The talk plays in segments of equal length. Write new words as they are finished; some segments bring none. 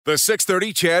The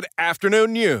 6:30 CHED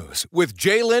Afternoon News with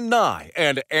Jaylen Nye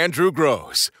and Andrew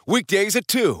Gross. Weekdays at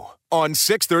 2 on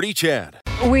 6:30 CHED.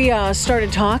 We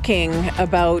started talking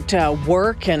about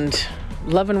work and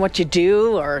loving what you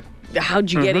do, or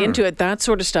how'd you get into it, that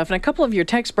sort of stuff. And a couple of your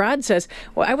texts, Brad says,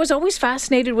 well, I was always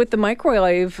fascinated with the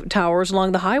microwave towers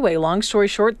along the highway. Long story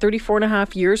short, 34 and a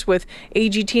half years with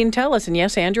AGT and TELUS. And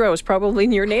yes, Andrew, I was probably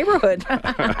in your neighborhood.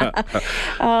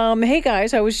 Hey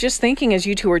guys, I was just thinking as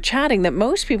you two were chatting that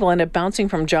most people end up bouncing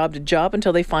from job to job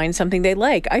until they find something they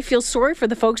like. I feel sorry for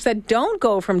the folks that don't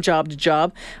go from job to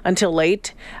job until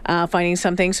late, finding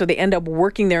something, so they end up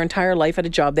working their entire life at a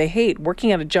job they hate.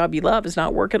 Working at a job you love is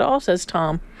not work at all, says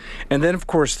Tom. And then, of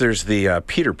course, there's the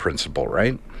Peter Principle,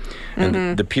 right?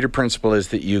 And the Peter Principle is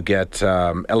that you get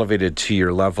elevated to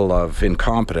your level of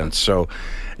incompetence. So,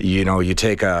 you know, you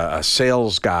take a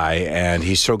sales guy and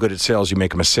he's so good at sales, you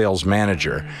make him a sales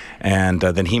manager. And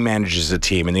then he manages a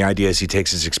team. And the idea is he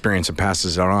takes his experience and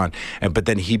passes it on. But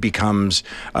then he becomes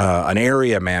an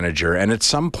area manager. And at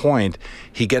some point,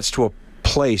 he gets to a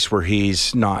place where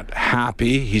he's not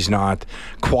happy, he's not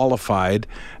qualified,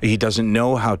 he doesn't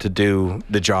know how to do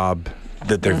the job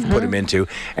that they've put him into,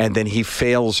 and then he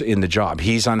fails in the job.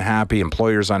 He's unhappy,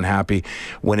 employer's unhappy,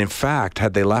 when in fact,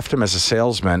 had they left him as a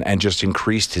salesman and just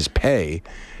increased his pay,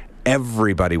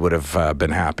 everybody would have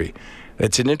been happy.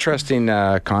 It's an interesting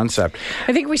concept.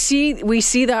 I think we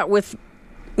see that with,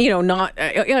 I'm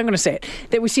going to say it,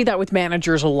 that we see that with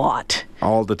managers a lot.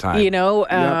 All the time.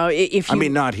 If you...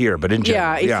 not here, but in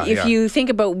general. If you think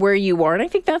about where you are, and I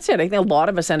think that's it. I think a lot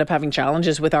of us end up having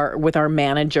challenges with our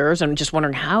managers and just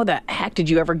wondering, how the heck did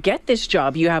you ever get this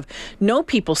job? You have no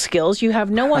people skills. You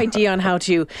have no idea on how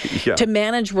to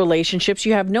manage relationships.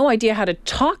 You have no idea how to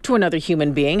talk to another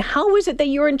human being. How is it that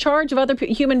you're in charge of other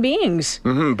human beings?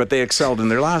 But they excelled in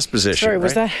their last position. Sorry, right?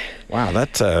 was that? Wow,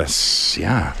 that,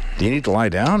 Do you need to lie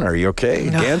down? Are you okay?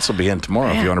 No. Gans will be in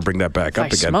tomorrow if you want to bring that back up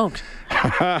again. Smoked.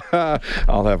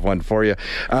 I'll have one for you.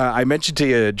 I mentioned to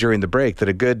you during the break that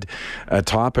a good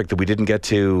topic that we didn't get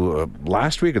to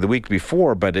last week or the week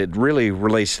before, but it really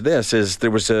relates to this, is there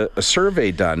was a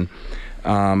survey done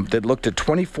that looked at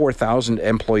 24,000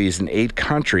 employees in 8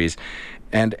 countries,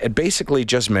 and it basically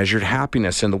just measured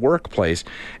happiness in the workplace.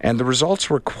 And the results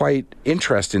were quite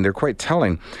interesting. They're quite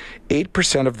telling.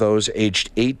 8% of those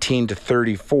aged 18 to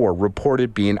 34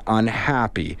 reported being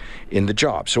unhappy in the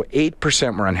job. So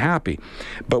 8% were unhappy.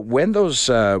 But when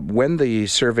the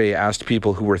survey asked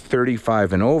people who were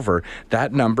 35 and over,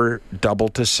 that number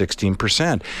doubled to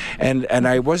 16%. And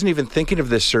I wasn't even thinking of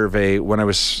this survey when I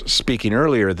was speaking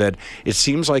earlier, that it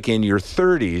seems like in your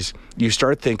 30s, you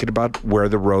start thinking about where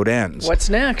the road ends. What's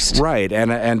next? Right.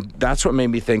 And that's what made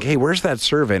me think, hey, where's that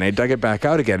survey? And I dug it back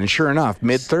out again. And sure enough,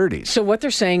 mid-30s. So what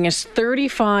they're saying is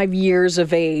 35 years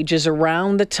of age is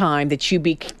around the time that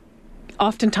you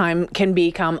oftentimes can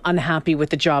become unhappy with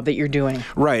the job that you're doing.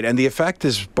 Right, and the effect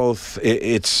is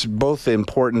it's both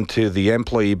important to the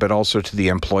employee but also to the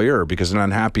employer, because an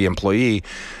unhappy employee,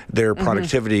 their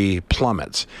productivity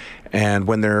plummets. And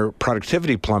when their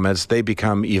productivity plummets, they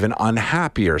become even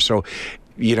unhappier. So,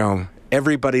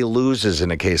 everybody loses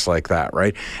in a case like that,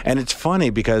 right? And it's funny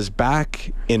because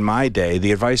back in my day,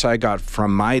 the advice I got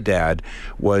from my dad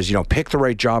was, pick the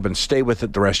right job and stay with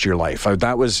it the rest of your life.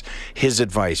 That was his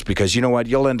advice, because you know what?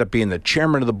 You'll end up being the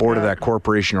chairman of the board of that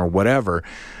corporation or whatever.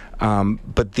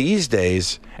 But these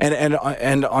days, and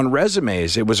on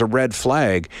resumes, it was a red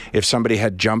flag if somebody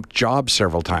had jumped jobs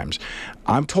several times.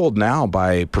 I'm told now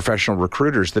by professional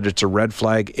recruiters that it's a red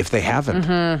flag if they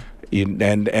haven't. And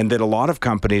that a lot of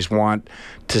companies want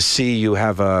to see you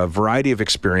have a variety of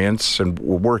experience and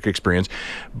work experience,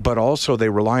 but also they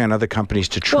rely on other companies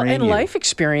to train you. And life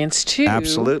experience too.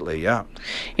 Absolutely, yeah.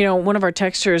 One of our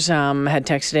texters had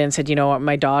texted in and said,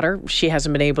 my daughter, she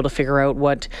hasn't been able to figure out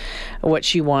what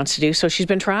she wants to do, so she's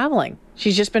been traveling.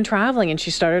 She's just been traveling, and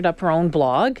she started up her own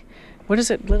blog. What is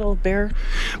it, Little Bear?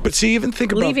 But see, even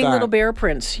think about that. Leaving Little Bear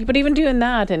prints. But even doing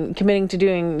that and committing to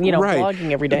doing,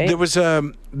 blogging every day. There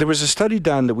was a study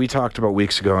done that we talked about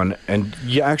weeks ago, and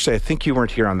actually, I think you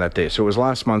weren't here on that day, so it was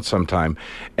last month sometime,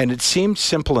 and it seemed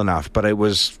simple enough, but it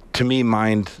was, to me,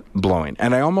 mind-blowing.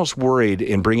 And I almost worried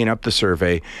in bringing up the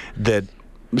survey that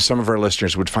some of our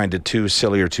listeners would find it too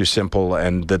silly or too simple,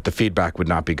 and that the feedback would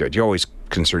not be good. You always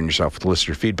concern yourself with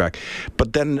listener feedback.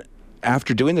 But then,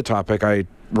 after doing the topic, I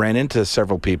ran into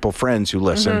several people, friends who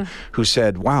listen, who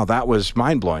said, wow, that was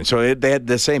mind-blowing. So they had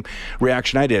the same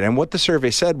reaction I did. And what the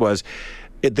survey said was,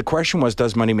 the question was,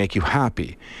 does money make you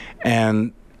happy?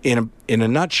 And in a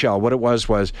nutshell, what it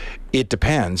was it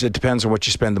depends. It depends on what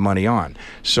you spend the money on.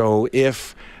 So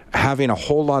if having a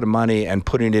whole lot of money and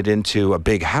putting it into a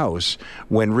big house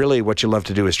when really what you love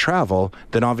to do is travel,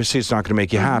 then obviously it's not going to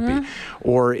make you happy.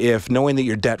 Or if knowing that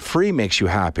you're debt-free makes you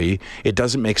happy, it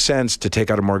doesn't make sense to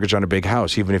take out a mortgage on a big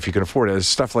house, even if you can afford it. It's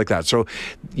stuff like that. So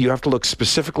you have to look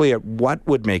specifically at what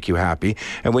would make you happy.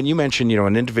 And when you mention,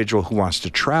 an individual who wants to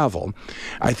travel,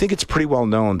 I think it's pretty well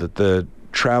known that the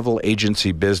travel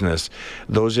agency business,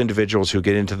 those individuals who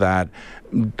get into that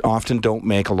often don't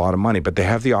make a lot of money, but they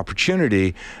have the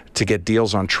opportunity to get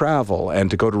deals on travel and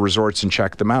to go to resorts and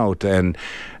check them out. And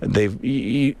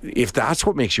if that's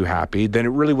what makes you happy, then it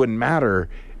really wouldn't matter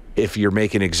if you're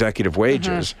making executive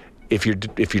wages. If you're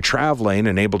traveling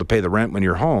and able to pay the rent when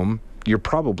you're home, you're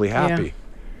probably happy. Yeah.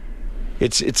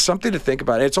 It's something to think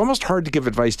about. It's almost hard to give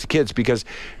advice to kids, because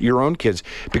your own kids,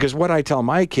 because what I tell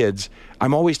my kids,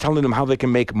 I'm always telling them how they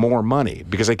can make more money,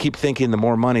 because I keep thinking the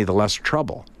more money, the less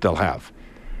trouble they'll have.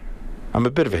 I'm a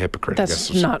bit of a hypocrite.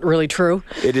 That's not really true.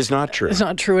 It is not true. It's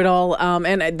not true at all.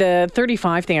 And the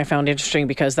 35 thing I found interesting,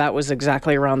 because that was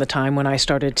exactly around the time when I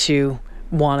started to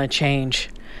want to change.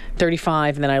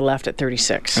 35, and then I left at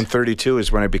 36. And 32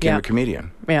 is when I became a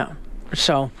comedian. Yeah.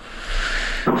 So,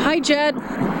 hi, Jed.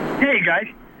 Hey, guys.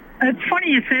 It's funny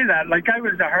you say that. Like, I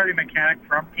was a Harley mechanic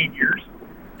for umpteen years.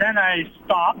 Then I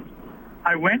stopped.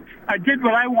 I did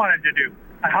what I wanted to do.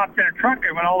 I hopped in a truck.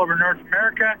 I went all over North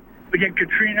America. We did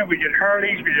Katrina. We did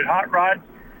Harleys. We did hot rods.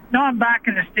 Now I'm back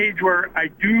in the stage where I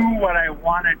do what I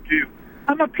want to do.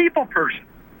 I'm a people person.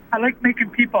 I like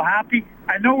making people happy.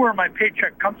 I know where my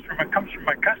paycheck comes from. It comes from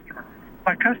my customer.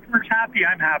 My customer's happy,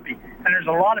 I'm happy. And there's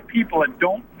a lot of people that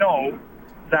don't know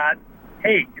that,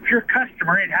 hey, if your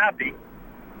customer ain't happy,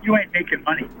 you ain't making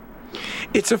money.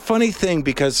 It's a funny thing,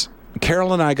 because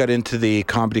Carol and I got into the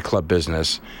comedy club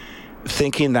business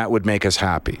thinking that would make us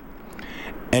happy.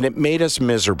 And it made us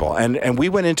miserable. And we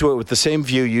went into it with the same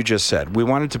view you just said. We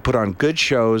wanted to put on good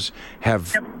shows,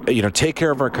 take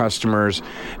care of our customers,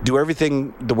 do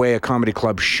everything the way a comedy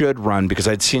club should run, because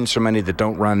I'd seen so many that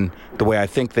don't run the way I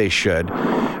think they should.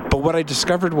 But what I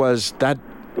discovered was that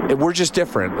we're just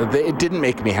different. It didn't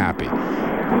make me happy.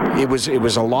 It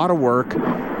was a lot of work.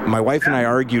 My wife and I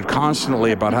argued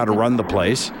constantly about how to run the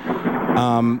place.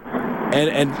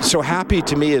 And so happy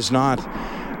to me is not...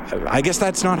 I guess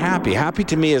that's not happy. Happy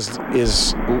to me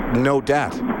is no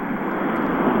debt.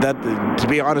 That, to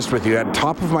be honest with you, at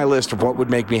top of my list of what would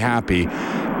make me happy,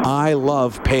 I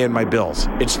love paying my bills.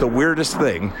 It's the weirdest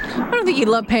thing. I don't think you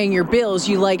love paying your bills.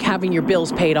 You like having your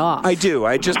bills paid off. I do.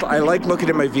 I like looking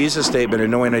at my Visa statement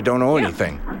and knowing I don't owe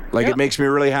anything. It makes me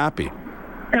really happy.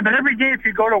 Yeah, but every day if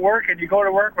you go to work and you go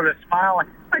to work with a smile,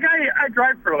 like I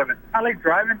drive for a living. I like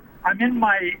driving. I'm in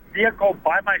my vehicle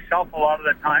by myself a lot of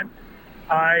the time.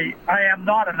 I am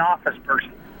not an office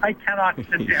person. I cannot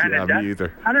sit behind a desk. Me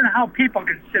either. I don't know how people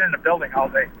can sit in a building all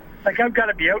day. Like, I've got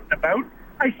to be out and about.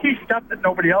 I see stuff that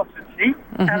nobody else can see,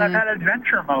 and I've had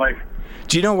adventure in my life.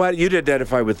 Do you know what? You'd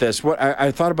identify with this.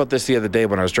 I thought about this the other day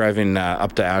when I was driving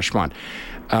up to Ashmont.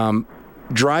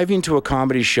 Driving to a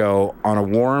comedy show on a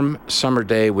warm summer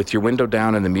day with your window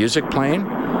down and the music playing,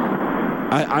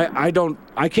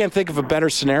 I can't think of a better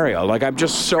scenario. Like, I'm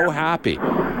just so happy.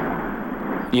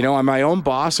 I'm my own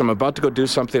boss. I'm about to go do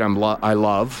something I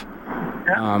love.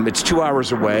 It's 2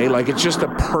 hours away. Like, it's just a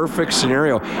perfect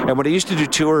scenario. And when I used to do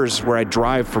tours where I'd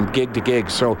drive from gig to gig,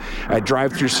 so I'd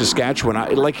drive through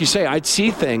Saskatchewan, like you say, I'd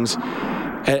see things,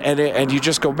 and you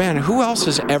just go, man, who else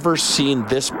has ever seen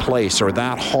this place or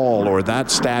that hall or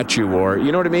that statue, or,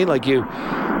 you know what I mean? Like, you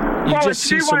just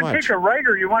see so much. You want to take a right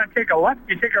or you want to take a left,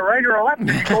 you take a right or a left, and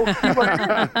you go see what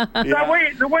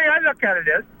it is. The way I look at it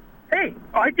is, hey,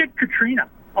 I did Katrina.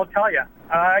 I'll tell you.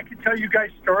 I can tell you guys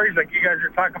stories like you guys are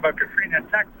talking about Katrina in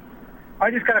Texas.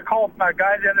 I just got a call from a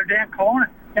guy the other day in Kelowna.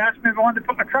 He asked me if I wanted to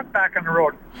put my truck back on the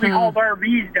road. We hauled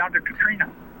RVs down to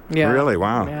Katrina. Yeah. Really?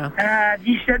 Wow. Yeah. And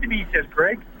he said to me, he says,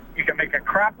 Greg, you can make a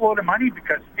crap load of money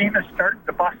because FEMA's starting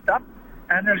to bust up,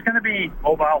 and there's going to be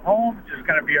mobile homes, there's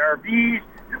going to be RVs,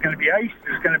 there's going to be ice,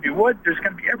 there's going to be wood, there's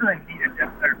going to be everything needed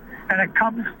down there. And it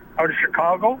comes out of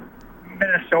Chicago,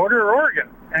 Minnesota, or Oregon.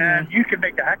 And you can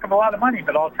make a heck of a lot of money,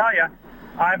 but I'll tell you,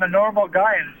 I'm a normal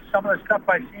guy, and some of the stuff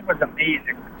I've seen was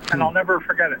amazing, and I'll never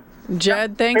forget it.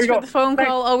 Jed, thanks for the phone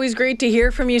call. Always great to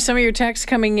hear from you. Some of your texts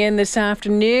coming in this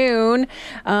afternoon.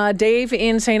 Dave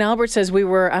in St. Albert says, we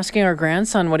were asking our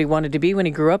grandson what he wanted to be when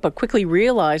he grew up, but quickly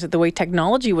realized that the way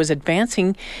technology was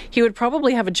advancing, he would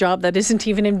probably have a job that isn't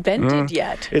even invented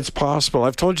yet. It's possible.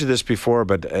 I've told you this before,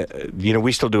 but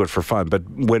we still do it for fun. But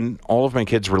when all of my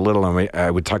kids were little, and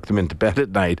I would tuck them into bed at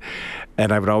night,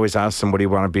 and I would always ask them, what do you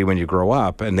want to be when you grow up?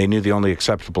 up and they knew the only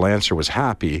acceptable answer was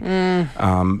happy.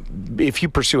 If you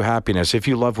pursue happiness, if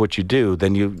you love what you do,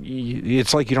 then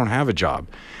it's like you don't have a job.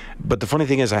 But the funny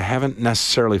thing is, I haven't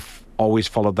necessarily always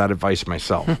followed that advice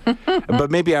myself. But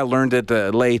maybe I learned it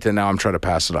late, and now I'm trying to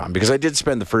pass it on. Because I did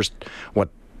spend the first,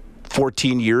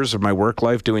 14 years of my work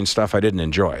life doing stuff I didn't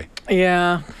enjoy.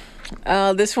 Yeah.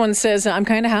 This one says, I'm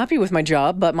kind of happy with my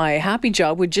job, but my happy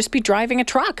job would just be driving a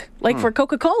truck, like for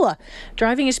Coca-Cola.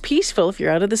 Driving is peaceful if you're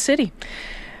out of the city.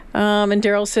 And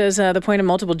Daryl says, the point of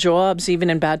multiple jobs, even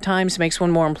in bad times, makes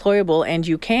one more employable, and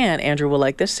you can, Andrew will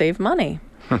like this, save money.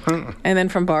 And then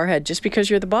from Barhead, just because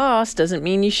you're the boss doesn't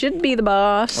mean you should be the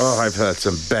boss. Oh, I've had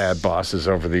some bad bosses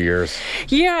over the years.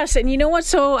 Yes, and you know what?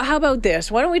 So how about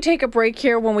this? Why don't we take a break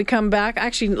here? When we come back?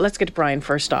 Actually, let's get to Brian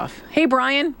first off. Hey,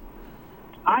 Brian.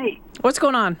 Hi. What's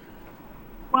going on?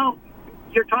 Well,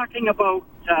 you're talking about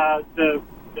the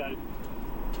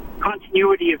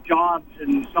continuity of jobs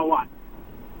and so on.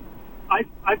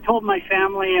 I've told my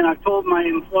family and I've told my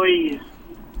employees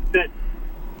that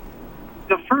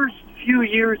the first few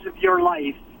years of your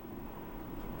life,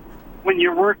 when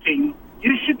you're working,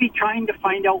 you should be trying to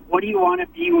find out what do you want to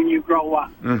be when you grow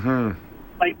up. Mm-hmm.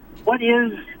 Like, what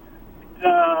is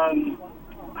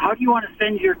how do you want to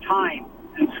spend your time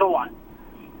and so on.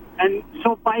 And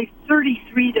so by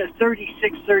 33 to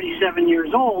 36, 37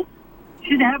 years old, you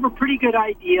should have a pretty good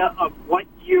idea of what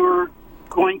you're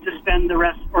going to spend the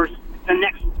rest or the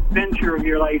next venture of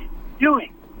your life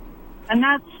doing. And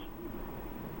that's,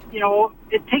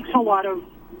 it takes a lot of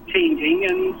changing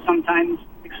and sometimes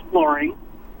exploring.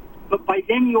 But by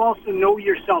then you also know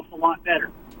yourself a lot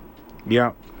better.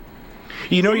 Yeah.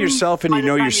 You know yourself and you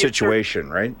know your situation,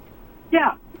 right?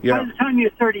 Yeah. By the time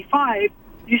you're 35,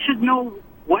 you should know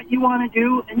what you want to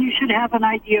do, and you should have an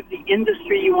idea of the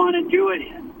industry you want to do it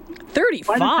in. 35?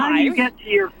 By the time you get to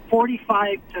your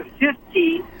 45 to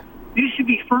 50, you should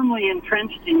be firmly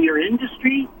entrenched in your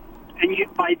industry, and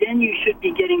by then you should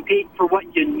be getting paid for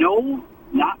what you know,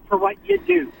 not for what you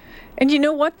do. And you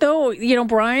know what, though?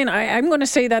 Brian, I'm going to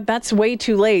say that that's way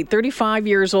too late. 35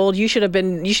 years old, you should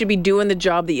be doing the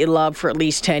job that you love for at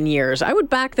least 10 years. I would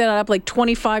back that up like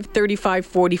 25, 35,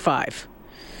 45.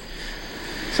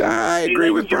 I agree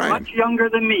with Brian. You're much younger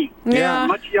than me. Yeah.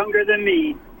 Much younger than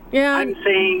me. Yeah. I'm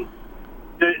saying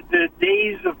the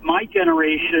days of my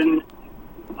generation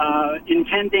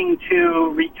intending to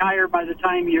retire by the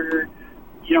time you're,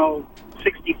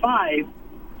 65,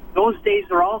 those days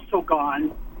are also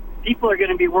gone. People are going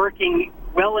to be working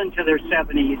well into their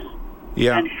 70s.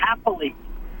 Yeah. And happily.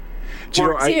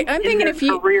 I'm thinking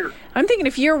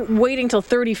if you're waiting till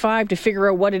 35 to figure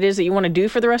out what it is that you want to do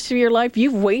for the rest of your life,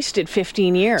 you've wasted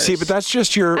 15 years. See, but that's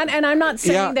just your... And I'm not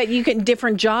saying that you can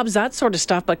different jobs, that sort of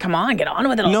stuff, but come on, get on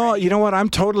with it already. No, you know what?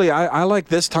 I like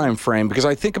this time frame because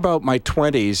I think about my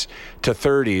 20s to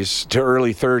 30s to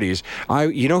early 30s.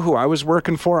 You know who I was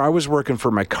working for? I was working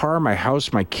for my car, my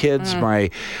house, my kids, I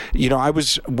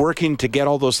was working to get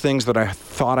all those things that I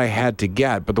thought I had to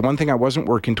get. But the one thing I wasn't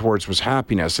working towards was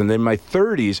happiness. And then in my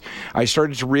 30s, I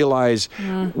started to realize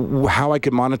how I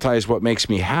could monetize what makes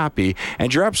me happy.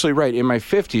 And you're absolutely right. In my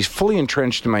 50s, fully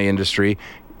entrenched in my industry,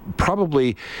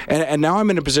 probably, and now I'm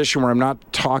in a position where I'm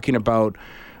not talking about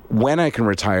when I can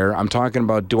retire. I'm talking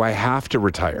about, do I have to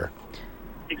retire?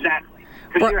 Exactly.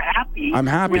 Because you're happy. I'm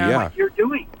happy, with what you're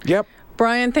doing. Yep.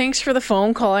 Brian, thanks for the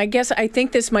phone call. I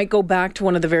think this might go back to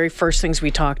one of the very first things we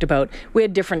talked about. We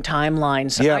had different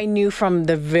timelines. Yep. I knew from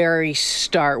the very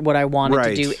start what I wanted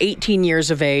to do. 18 years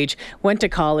of age, went to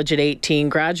college at 18,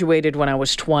 graduated when I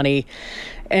was 20,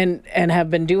 and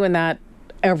have been doing that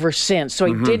ever since. So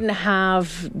I didn't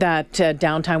have that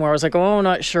downtime where I was like, I'm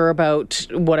not sure about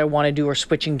what I want to do or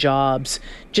switching jobs.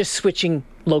 Just switching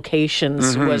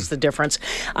locations was the difference.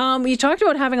 You talked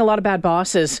about having a lot of bad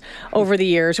bosses over the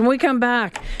years. When we come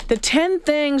back, the 10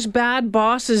 things bad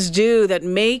bosses do that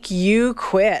make you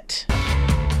quit.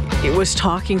 It was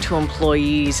talking to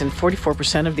employees, and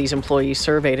 44% of these employees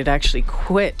surveyed had actually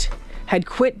had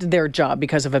quit their job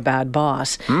because of a bad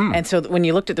boss. And so when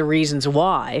you looked at the reasons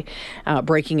why,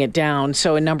 breaking it down,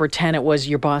 so in number 10, it was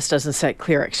your boss doesn't set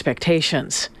clear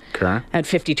expectations. Okay. At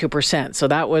 52%. So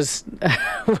that was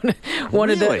one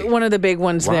of the big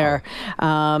ones there.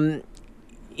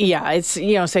 It's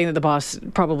saying that the boss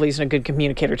probably isn't a good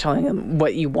communicator, telling them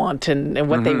what you want and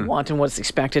what they want and what's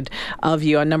expected of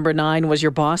you. On number 9 was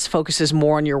your boss focuses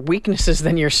more on your weaknesses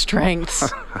than your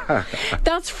strengths.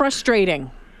 That's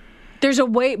frustrating. There's a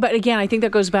way, but again, I think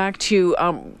that goes back to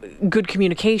good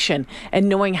communication and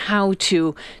knowing how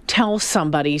to tell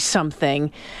somebody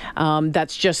something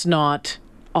that's just not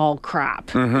all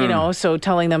crap, so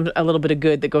telling them a little bit of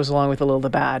good that goes along with a little bit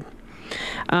of bad.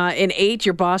 In 8,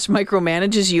 your boss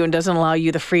micromanages you and doesn't allow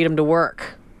you the freedom to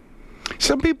work.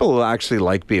 Some people actually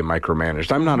like being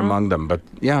micromanaged. I'm not among them, but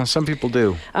yeah, some people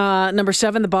do. Number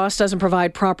 7, the boss doesn't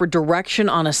provide proper direction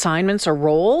on assignments or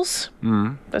roles.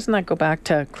 Doesn't that go back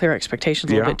to clear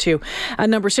expectations a little bit too?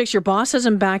 Number 6, your boss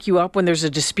doesn't back you up when there's a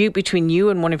dispute between you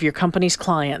and one of your company's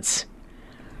clients.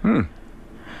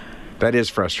 That is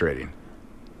frustrating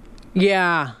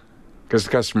Yeah. because the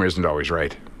customer isn't always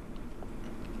right.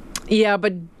 Yeah,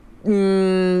 but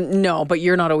no, but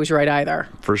you're not always right either.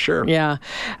 For sure. Yeah.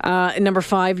 Number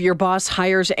 5, your boss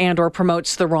hires and or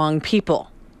promotes the wrong people.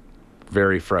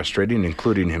 Very frustrating,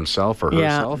 including himself or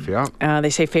herself. Yeah. They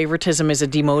say favoritism is a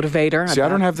demotivator. See, I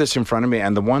don't have this in front of me,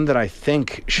 and the one that I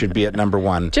think should be at number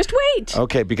 1. Just wait.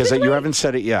 Okay, because Just you wait. haven't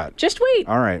said it yet. Just wait.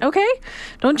 All right. Okay?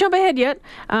 Don't jump ahead yet.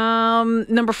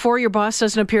 Number 4, your boss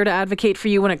doesn't appear to advocate for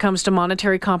you when it comes to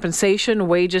monetary compensation,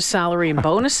 wages, salary, and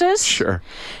bonuses. Sure.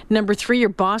 Number 3, your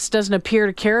boss doesn't appear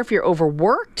to care if you're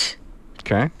overworked.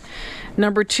 Okay.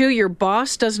 Number 2, your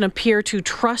boss doesn't appear to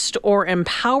trust or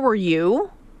empower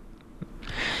you.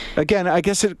 Again, I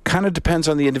guess it kind of depends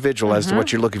on the individual as to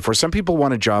what you're looking for. Some people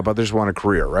want a job, others want a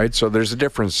career, right? So there's a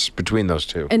difference between those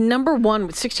two. And number 1,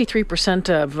 with 63%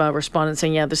 of respondents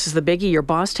saying, yeah, this is the biggie, your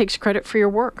boss takes credit for your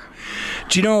work.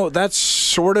 Do you know, that's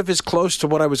sort of as close to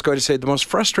what I was going to say. The most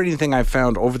frustrating thing I've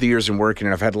found over the years in working,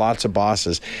 and I've had lots of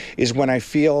bosses, is when I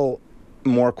feel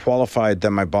more qualified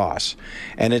than my boss.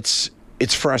 And it's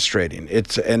frustrating.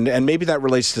 And maybe that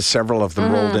relates to several of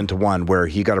them rolled into one, where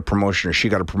he got a promotion or she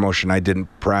got a promotion, I didn't,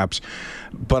 perhaps.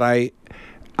 But I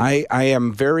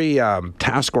am very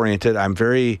task oriented. I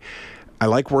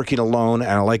like working alone,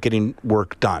 and I like getting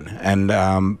work done. And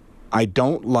I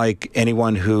don't like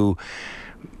anyone who,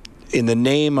 in the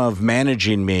name of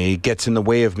managing me, gets in the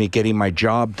way of me getting my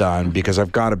job done, because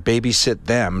I've got to babysit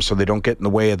them so they don't get in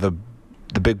the way of the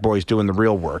big boys doing the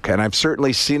real work. And I've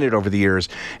certainly seen it over the years,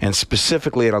 and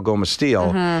specifically at Algoma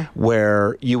Steel,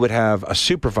 where you would have a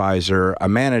supervisor, a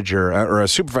manager, or a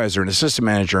supervisor, an assistant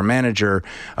manager, a manager,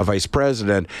 a vice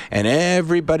president, and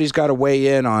everybody's got to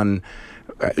weigh in on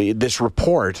this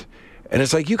report. And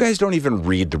it's like, you guys don't even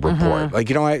read the report. Like,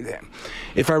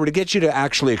 if I were to get you to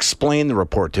actually explain the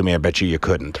report to me, I bet you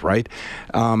couldn't, right?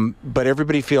 But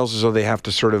everybody feels as though they have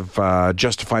to sort of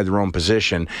justify their own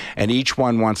position, and each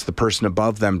one wants the person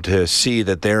above them to see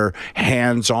that they're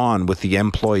hands-on with the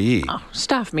employee. Oh,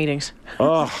 staff meetings.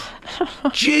 Oh,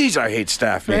 geez, I hate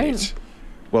staff meetings.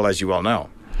 Well, as you well know.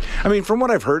 I mean, from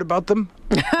what I've heard about them.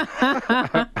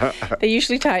 They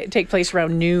usually take place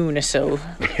around noon, so.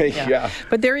 Yeah.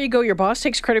 But there you go. Your boss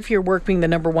takes credit for your work being the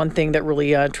number 1 thing that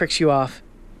really tricks you off.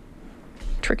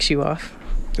 Tricks you off.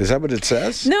 Is that what it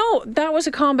says? No, that was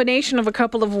a combination of a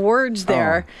couple of words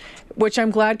there, which I'm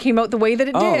glad came out the way that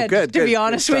it did, good, to be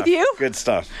honest with you. Good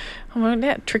stuff. Well,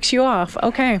 that tricks you off.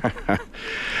 Okay.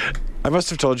 I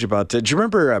must have told you about it. Do you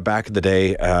remember back in the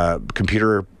day,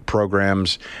 computer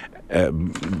programs,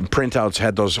 printouts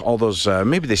had all those,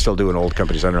 maybe they still do in old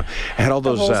companies, I don't know, had all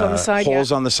those holes on the side,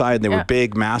 holes on the side, and they were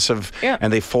big, massive,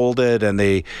 and they folded, and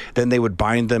then they would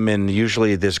bind them in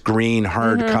usually this green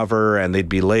hard cover, and they'd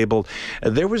be labeled.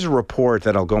 There was a report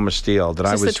at Algoma Steel that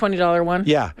Is this the $20 one?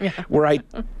 Yeah, where I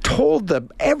told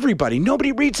everybody,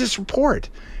 nobody reads this report.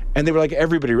 And they were like,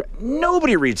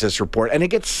 nobody reads this report. And it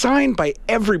gets signed by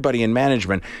everybody in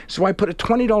management. So I put a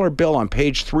 $20 bill on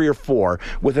page 3 or 4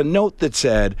 with a note that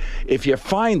said, if you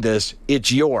find this, it's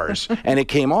yours. And it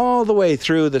came all the way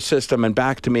through the system and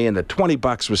back to me, and the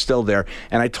 $20 was still there.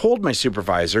 And I told my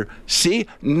supervisor, see,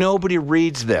 nobody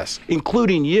reads this,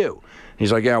 including you.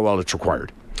 He's like, yeah, well, it's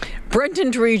required. Brenton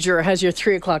Dreger has your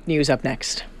 3 o'clock news up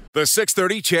next. The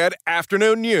 6:30 CHED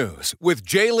Afternoon News with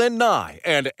Jaylen Nye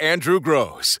and Andrew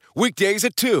Gross. Weekdays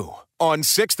at 2 on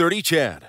 6:30 CHED.